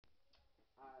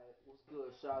What's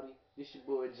good, shawty? This your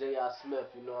boy J.I. Smith,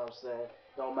 you know what I'm saying?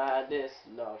 Don't mind this,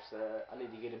 you know what I'm saying? I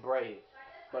need to get it braided.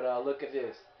 But look at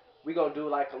this. We gonna do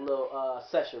like a little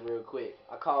session real quick.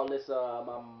 I call this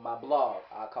my blog.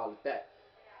 I call it that.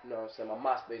 You know what I'm saying? My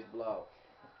MySpace blog.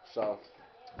 So,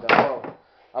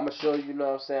 I'm gonna show you, you know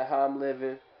what I'm saying, how I'm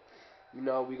living. You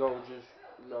know, we gonna just,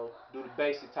 do the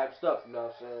basic type stuff, you know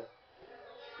what I'm saying?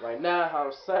 Right now, how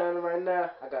I'm sounding right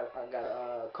now, I got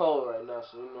a cold right now,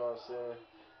 so you know what I'm saying.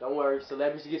 Don't worry,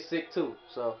 celebrities get sick too,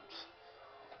 so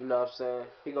you know what I'm saying.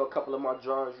 Here go a couple of my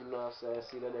drawings, you know what I'm saying.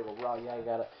 See that nigga raw,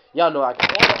 y'all know I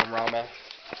got him raw, man.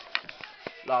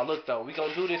 Nah, look though, we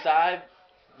gonna do this, alright.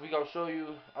 I'm gonna show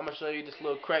you this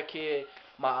little crackhead,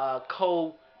 my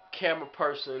co-camera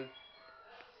person,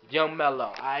 Young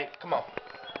Mello. Alright, come on,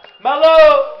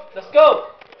 Mello, let's go.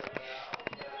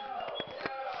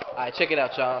 Alright, check it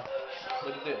out, y'all.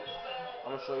 Look at this.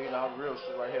 I'm gonna show you the real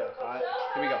shit right here. Alright,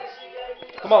 here we go.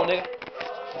 Come on, nigga.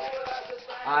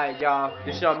 Alright, y'all.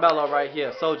 This Young Mello right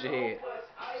here, Soldier Head.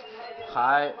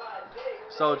 Alright,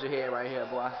 Soldier Head right here,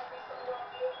 boy.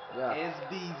 Yeah. It's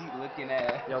busy looking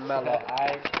at Young Mello,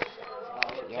 alright.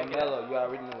 Young Mello, you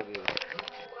already know what it is.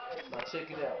 Now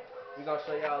check it out. We gonna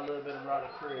show y'all a little bit around the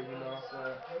crib, you know what I'm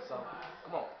saying? So,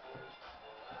 come on.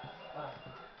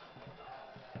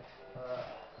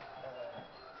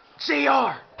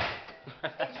 GR!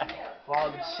 For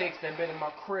all the chicks that been in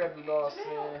my crib, you know what I'm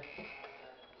saying?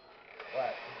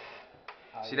 What?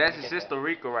 See, that's his sister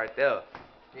Rica right there.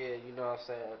 Yeah, you know what I'm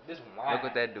saying? This wine. Look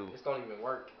what that do. This don't even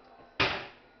work.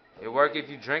 It work if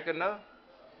you drink enough.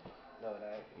 No, it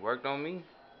ain't. It worked on me.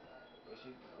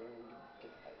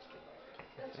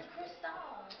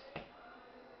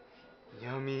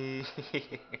 Yummy.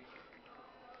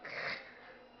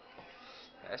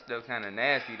 That's still kind of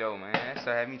nasty though, man. That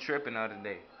still had me tripping the other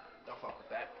day. Don't fuck with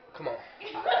that. Come on.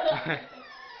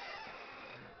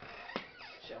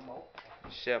 Shemo.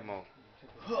 Shemo.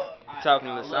 Talking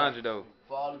to Lysandra though.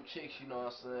 For all them chicks, you know what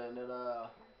I'm saying, that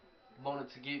wanted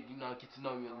to get to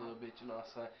know me a little bit, you know what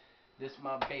I'm saying. This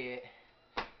my bed.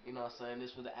 You know what I'm saying?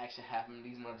 This where the action happens.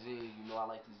 These my jeans. You know I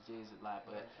like these jeans a lot.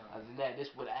 But other than that,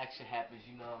 this where the action happens.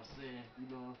 You know what I'm saying? You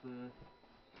know what I'm saying?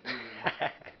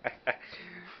 Yeah.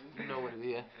 You know what it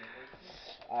is.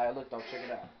 Alright, look though. Check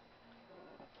it out.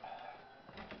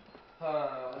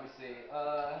 Let me see.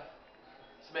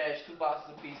 Smash 2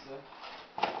 boxes of pizza.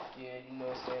 Yeah, you know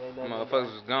what I'm saying?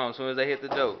 Motherfuckers was gone as soon as they hit the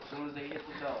dough. As soon as they hit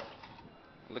the dough.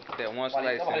 Look at that one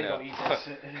slice in there. Eat that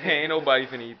shit. Ain't nobody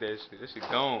finna eat that shit. That shit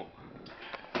gone.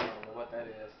 I don't know what that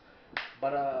is.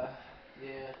 But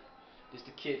yeah, just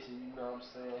the kitchen, you know what I'm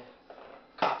saying.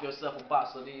 Cop yourself a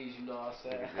box of these, you know what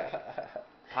I'm saying.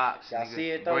 Pops, Y'all see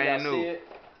it though? brand Y'all new. see it?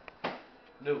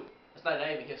 New. It's not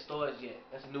even hit stores yet.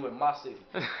 That's new in my city.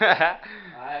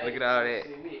 Alright, look at all that.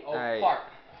 Oak Park.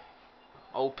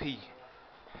 OP.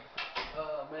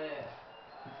 Oh man.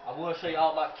 I will show you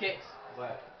all my kicks,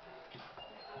 but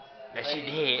that shit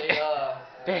dead.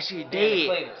 That shit dead.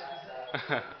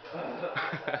 dead.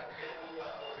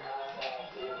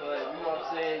 But you know what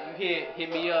I'm saying, you hit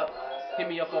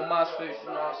me up on MySpace, you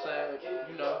know what I'm saying,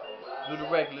 you know, do the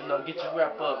regular, get your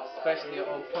rep up, especially in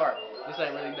Oak Park. This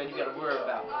ain't really nothing you gotta worry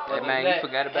about. Hey man, you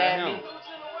forgot about him.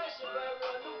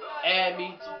 Add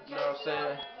me, you know what I'm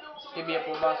saying, hit me up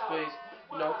on MySpace,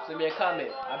 you know, send me a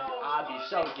comment. I'll be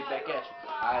sure to get back at you.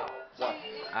 Alright, one.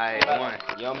 Alright,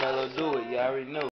 one. Young Mello do it, you already know.